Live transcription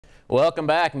Welcome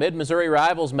back. Mid-Missouri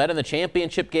rivals met in the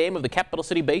championship game of the Capital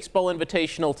City Baseball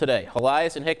Invitational today.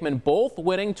 Helias and Hickman both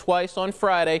winning twice on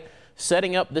Friday,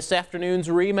 setting up this afternoon's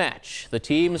rematch. The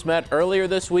teams met earlier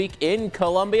this week in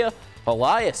Columbia.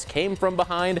 Helias came from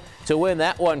behind to win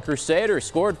that one. Crusaders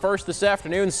scored first this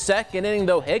afternoon. Second inning,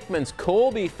 though, Hickman's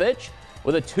Colby Fitch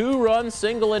with a two-run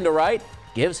single into right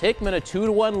gives Hickman a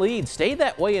 2-1 lead. Stayed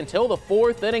that way until the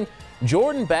fourth inning.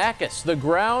 Jordan Backus, the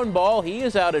ground ball, he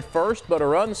is out at first, but a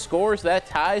run scores. That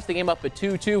ties the game up at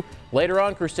 2-2. Later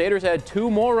on, Crusaders had two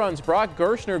more runs. Brock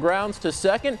Gershner grounds to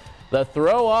second. The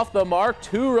throw off the mark.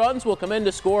 2 runs will come in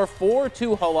to score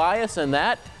 4-2 Helias, and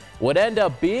that would end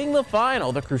up being the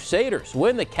final. The Crusaders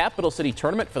win the Capital City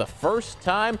tournament for the first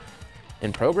time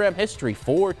in program history.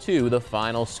 4-2 the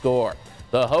final score.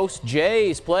 The host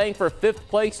Jays playing for 5th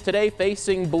place today,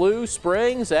 facing Blue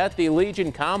Springs at the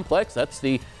Legion Complex. That's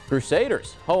the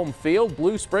Crusaders home field.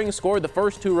 Blue Springs scored the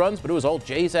first 2 runs, but it was all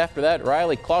Jays after that.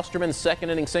 Riley Klosterman's second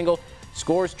inning single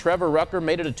scores Trevor Rucker,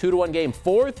 made it a 2-1 game.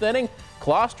 4th inning,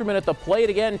 Klosterman at the plate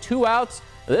again, 2 outs.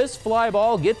 This fly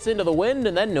ball gets into the wind,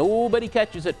 and then nobody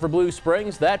catches it for Blue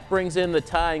Springs. That brings in the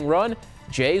tying run.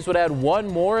 Jays would add 1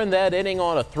 more in that inning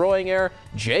on a throwing error.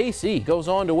 JC goes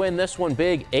on to win this one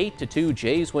big, 8-2.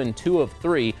 Jays win 2 of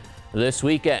 3 this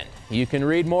weekend. You can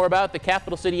read more about the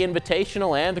Capital City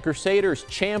Invitational and the Crusaders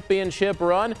championship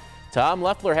run. Tom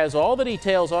Leffler has all the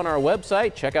details on our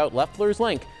website. Check out Leffler's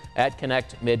link at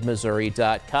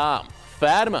connectmidmissouri.com.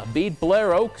 Fatima beat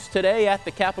Blair Oaks today at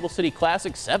the Capital City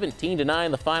Classic,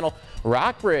 17-9 the final.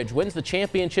 Rockbridge wins the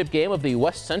championship game of the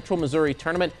West Central Missouri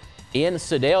Tournament in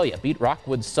Sedalia. Beat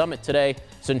Rockwood Summit today.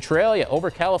 Centralia over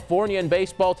California in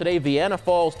baseball today. Vienna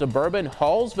falls to Bourbon.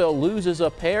 Hallsville loses a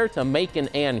pair to Macon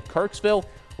and Kirksville.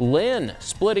 Lynn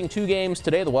splitting 2 games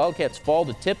today. The Wildcats fall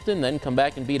to Tipton, then come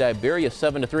back and beat Iberia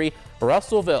 7-3.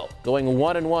 Russellville going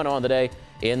 1-1 on the day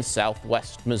in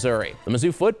southwest Missouri. The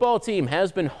Mizzou football team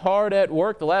has been hard at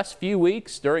work the last few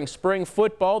weeks during spring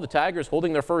football. The Tigers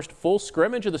holding their first full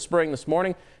scrimmage of the spring this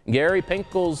morning. Gary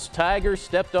Pinkel's Tigers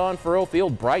stepped on Faroe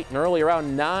Field bright and early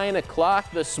around 9 o'clock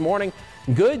this morning.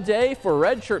 Good day for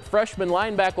redshirt freshman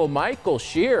linebacker Michael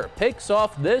Shear. Picks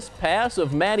off this pass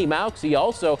of Matty Maux. He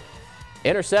also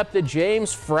intercepted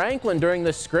James Franklin during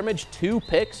the scrimmage. 2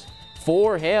 picks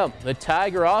for him. The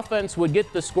Tiger offense would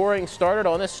get the scoring started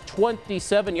on this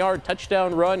 27-yard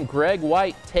touchdown run. Greg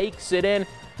White takes it in.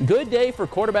 Good day for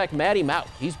quarterback Matty Maux.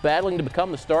 He's battling to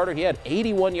become the starter. He had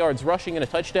 81 yards rushing and a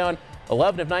touchdown,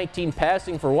 11 of 19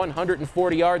 passing for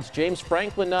 140 yards. James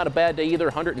Franklin, not a bad day either,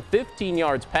 115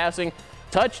 yards passing.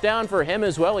 Touchdown for him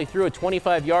as well. He threw a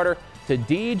 25-yarder to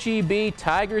DGB.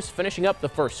 Tigers finishing up the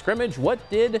first scrimmage. What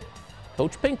did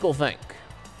Coach Pinkel think?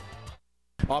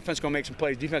 Offense going to make some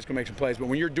plays, defense going to make some plays, but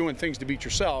when you're doing things to beat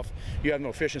yourself, you have no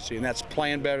efficiency, and that's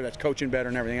playing better, that's coaching better,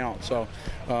 and everything else. So,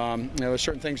 there's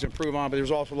certain things to improve on, but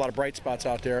there's also a lot of bright spots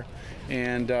out there,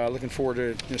 and looking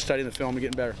forward to studying the film and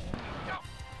getting better.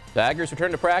 Tigers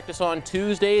return to practice on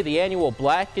Tuesday. The annual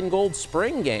Black and Gold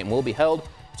Spring Game will be held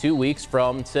 2 weeks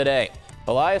from today.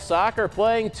 Helias Soccer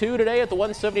playing 2 today at the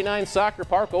 179 Soccer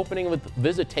Park, opening with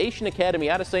Visitation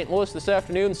Academy out of St. Louis this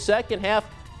afternoon. Second half,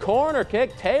 corner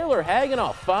kick. Taylor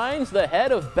Hagenoff finds the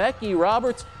head of Becky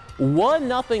Roberts.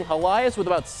 1-0 Helias with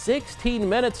about 16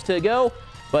 minutes to go.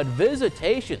 But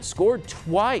Visitation scored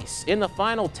twice in the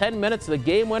final 10 minutes. The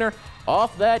game winner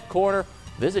off that corner.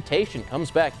 Visitation comes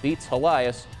back, beats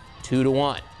Helias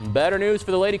 2-1. Better news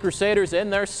for the Lady Crusaders in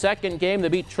their second game. They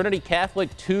beat Trinity Catholic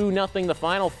 2-0 the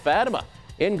final. Fatima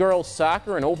in girls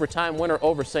soccer, an overtime winner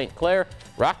over St. Clair.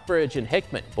 Rockbridge and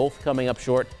Hickman both coming up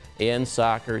short in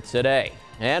soccer today.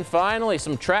 And finally,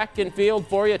 some track and field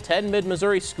for you. 10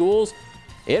 mid-Missouri schools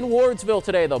in Wardsville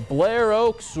today. The Blair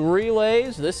Oaks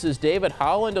Relays. This is David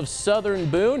Holland of Southern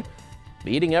Boone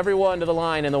beating everyone to the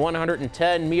line in the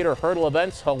 110-meter hurdle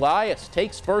events. Helias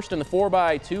takes first in the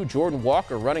 4x2. Jordan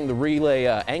Walker running the relay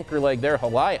anchor leg there.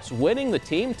 Helias winning the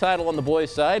team title on the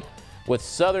boys' side with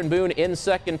Southern Boone in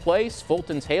second place.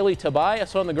 Fulton's Haley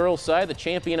Tobias on the girls' side, the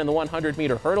champion in the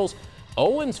 100-meter hurdles.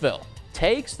 Owensville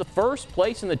takes the first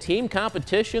place in the team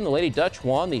competition. The Lady Dutch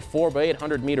won the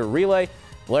 4x800-meter relay.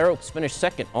 Blair Oaks finished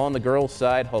second on the girls'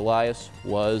 side. Helias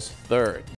was third.